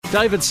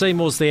David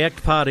Seymour's the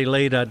ACT Party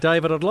leader.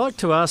 David, I'd like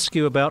to ask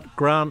you about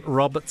Grant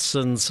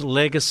Robertson's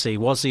legacy.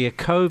 Was he a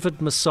COVID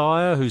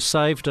messiah who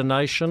saved a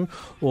nation,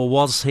 or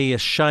was he a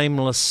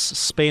shameless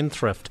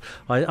spendthrift?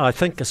 I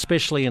think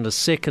especially in his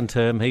second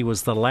term he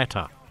was the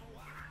latter.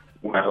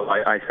 Well,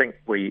 I think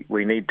we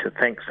need to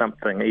thank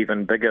something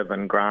even bigger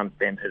than Grant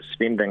and his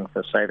spending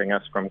for saving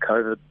us from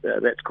COVID.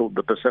 That's called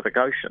the Pacific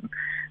Ocean.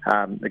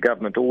 The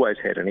government always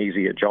had an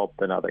easier job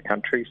than other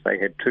countries. They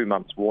had 2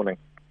 months' warning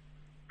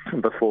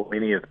before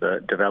many of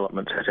the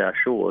developments hit our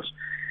shores,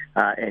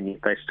 and yet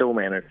they still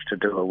managed to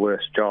do a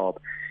worse job.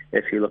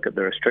 If you look at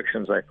the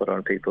restrictions they put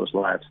on people's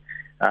lives,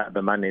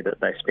 the money that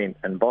they spent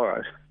and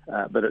borrowed.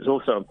 But it's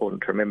also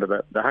important to remember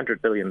that the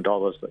 $100 billion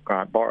that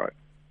Grant borrowed,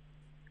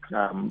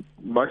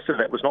 most of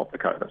that was not for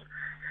COVID.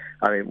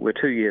 I mean, we're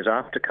 2 years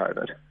after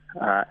COVID,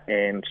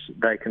 and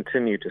they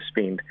continue to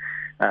spend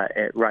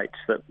at rates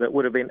that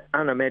would have been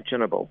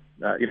unimaginable.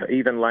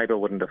 Even Labor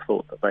wouldn't have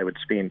thought that they would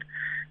spend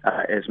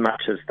as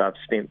much as they've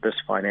spent this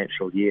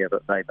financial year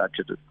that they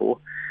budgeted for.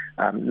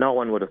 No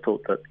one would have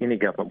thought that any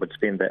government would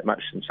spend that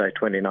much in, say,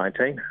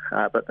 2019,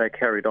 but they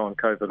carried on,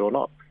 COVID or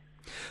not.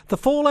 The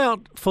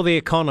fallout for the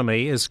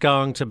economy is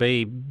going to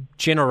be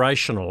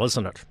generational,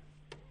 isn't it?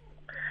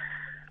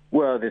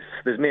 Well,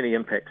 there's many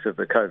impacts of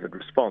the COVID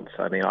response.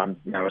 I mean, I'm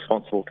now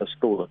responsible for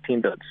school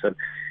attendance, and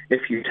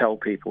if you tell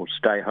people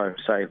stay home,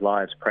 save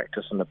lives,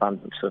 practice an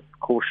abundance of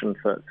caution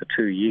for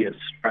 2 years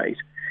straight,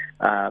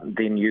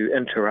 then you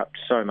interrupt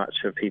so much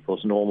of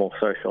people's normal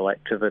social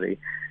activity,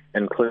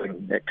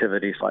 including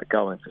activities like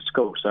going to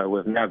school. So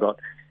we've now got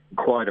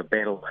quite a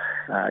battle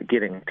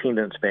getting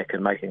attendance back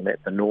and making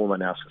that the norm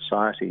in our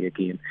society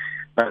again.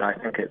 But I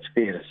think it's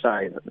fair to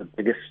say that the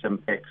biggest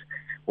impacts,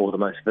 or the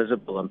most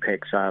visible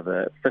impacts, are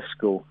the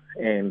fiscal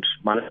and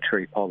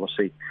monetary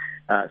policy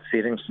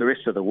settings. The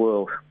rest of the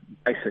world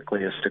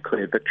basically has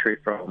declared victory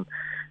from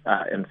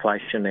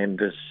inflation and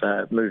is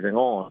moving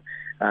on.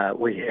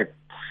 We have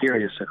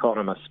serious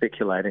economists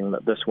speculating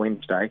that this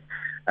Wednesday,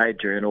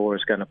 Adrian Orr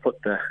is going to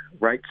put the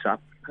rates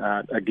up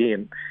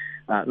again,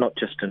 not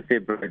just in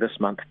February this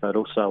month, but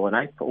also in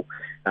April.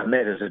 And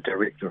that is a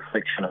direct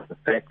reflection of the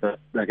fact that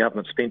the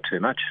government spent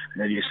too much.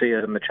 And you see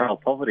it in the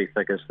child poverty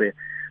figures.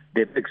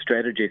 Their big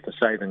strategy for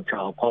solving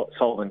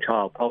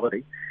child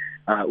poverty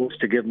was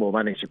to give more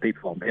money to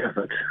people on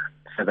benefits.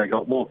 So they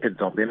got more kids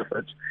on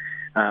benefits,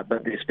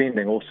 but their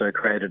spending also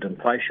created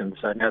inflation.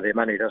 So now their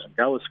money doesn't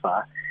go as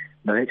far.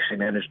 They actually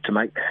managed to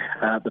make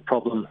the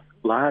problem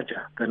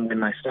larger than when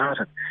they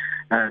started.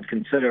 And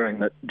considering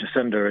that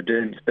Jacinda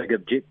Ardern's big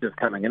objective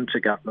coming into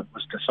government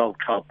was to solve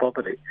child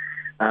poverty,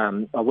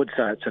 I would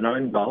say it's an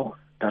own goal.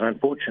 But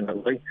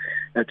unfortunately,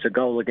 it's a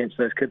goal against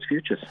those kids'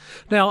 futures.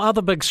 Now,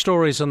 other big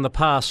stories in the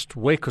past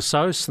week or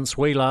so since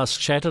we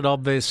last chatted,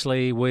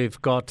 obviously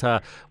we've got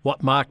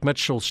what Mark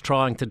Mitchell's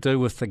trying to do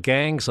with the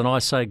gangs, and I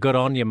say good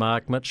on you,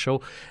 Mark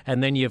Mitchell.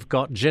 And then you've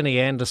got Ginny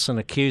Anderson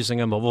accusing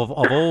him of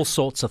all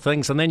sorts of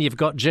things. And then you've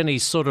got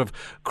Ginny's sort of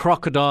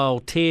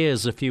crocodile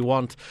tears, if you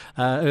want,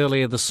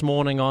 earlier this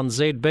morning on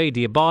ZB. Do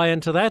you buy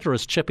into that, or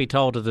has Chippy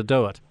told her to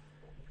do it?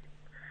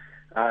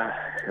 I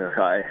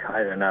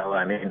don't know.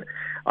 I mean,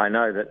 I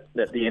know that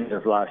at the end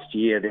of last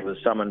year there was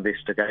some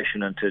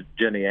investigation into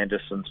Ginny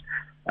Anderson's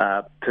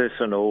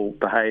personal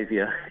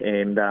behaviour,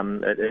 and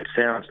it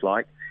sounds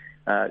like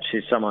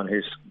she's someone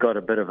who's got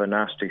a bit of a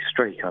nasty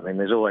streak. I mean,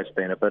 there's always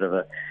been a bit of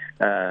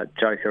a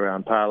joke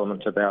around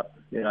Parliament about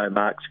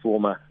Mark's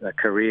former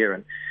career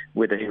and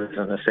whether he was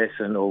an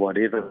assassin or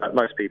whatever, but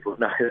most people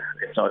know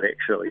it's not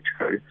actually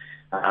true.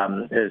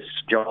 His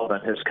job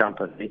and his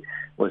company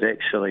was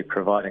actually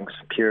providing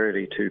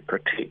security to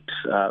protect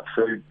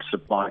food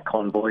supply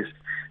convoys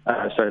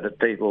so that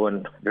people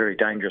in very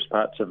dangerous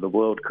parts of the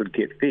world could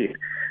get fed.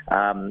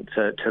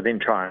 To then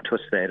try and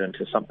twist that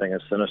into something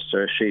as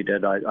sinister as she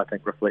did, I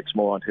think reflects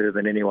more on her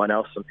than anyone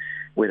else. And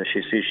whether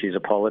she says she's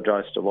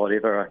apologised or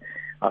whatever,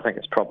 I think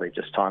it's probably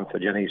just time for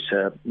Ginny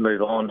to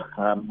move on.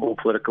 All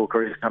political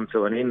careers come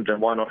to an end,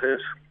 and why not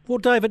hers? Well,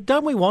 David,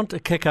 don't we want a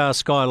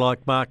kick-ass guy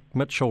like Mark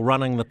Mitchell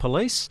running the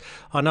police?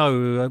 I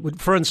know,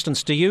 for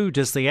instance,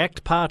 does the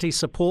ACT Party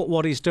support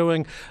what he's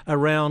doing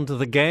around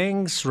the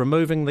gangs,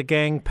 removing the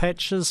gang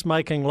patches,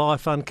 making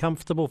life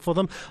uncomfortable for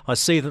them? I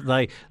see that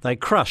they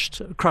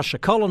Crusher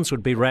Collins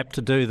would be rapt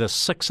to do the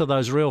 6 of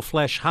those real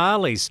flash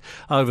Harleys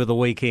over the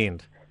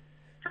weekend.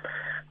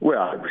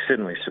 Well, we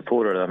certainly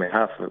supported it. I mean,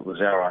 half of it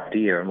was our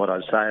idea, and what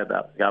I'd say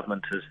about the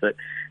government is that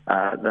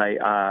they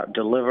are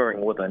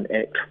delivering with an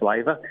ACT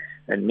flavour.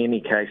 In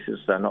many cases,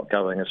 they're not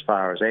going as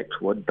far as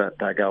ACT would, but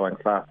they're going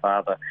far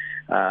farther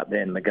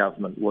than the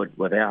government would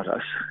without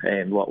us.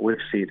 And what we've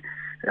said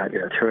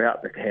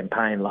throughout the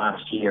campaign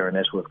last year, and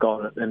as we've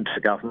gone into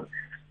government,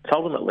 it's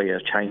ultimately a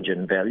change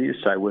in values.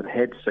 So we've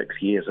had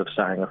 6 years of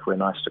saying if we're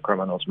nice to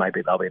criminals,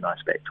 maybe they'll be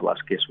nice back to us.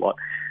 Guess what?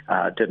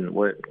 Didn't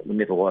work,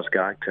 never was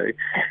going to.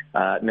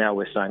 Now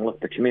we're saying, look,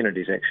 the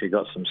community's actually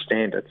got some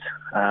standards.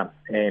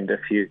 And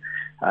if you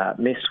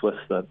mess with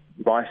the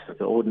right of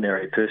the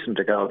ordinary person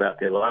to go about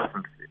their life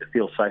and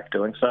feel safe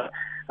doing so,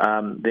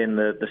 then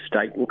the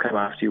state will come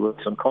after you with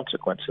some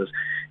consequences.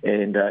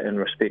 And in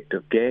respect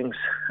of gangs,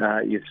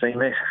 you've seen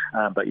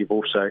that, but you've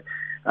also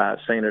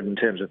seen it in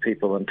terms of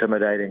people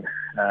intimidating,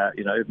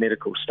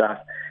 medical staff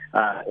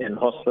in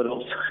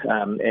hospitals,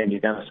 and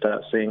you're going to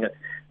start seeing it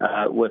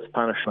with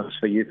punishments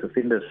for youth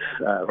offenders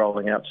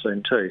rolling out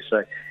soon too.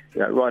 So,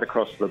 right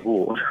across the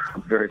board,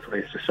 I'm very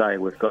pleased to say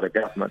we've got a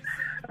government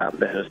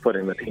that is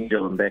putting the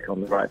pendulum back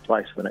on the right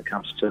place when it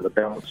comes to the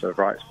balance of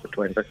rights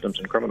between victims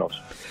and criminals.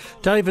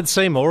 David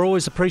Seymour,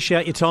 always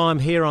appreciate your time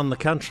here on The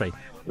Country.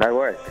 No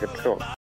worries, good to talk.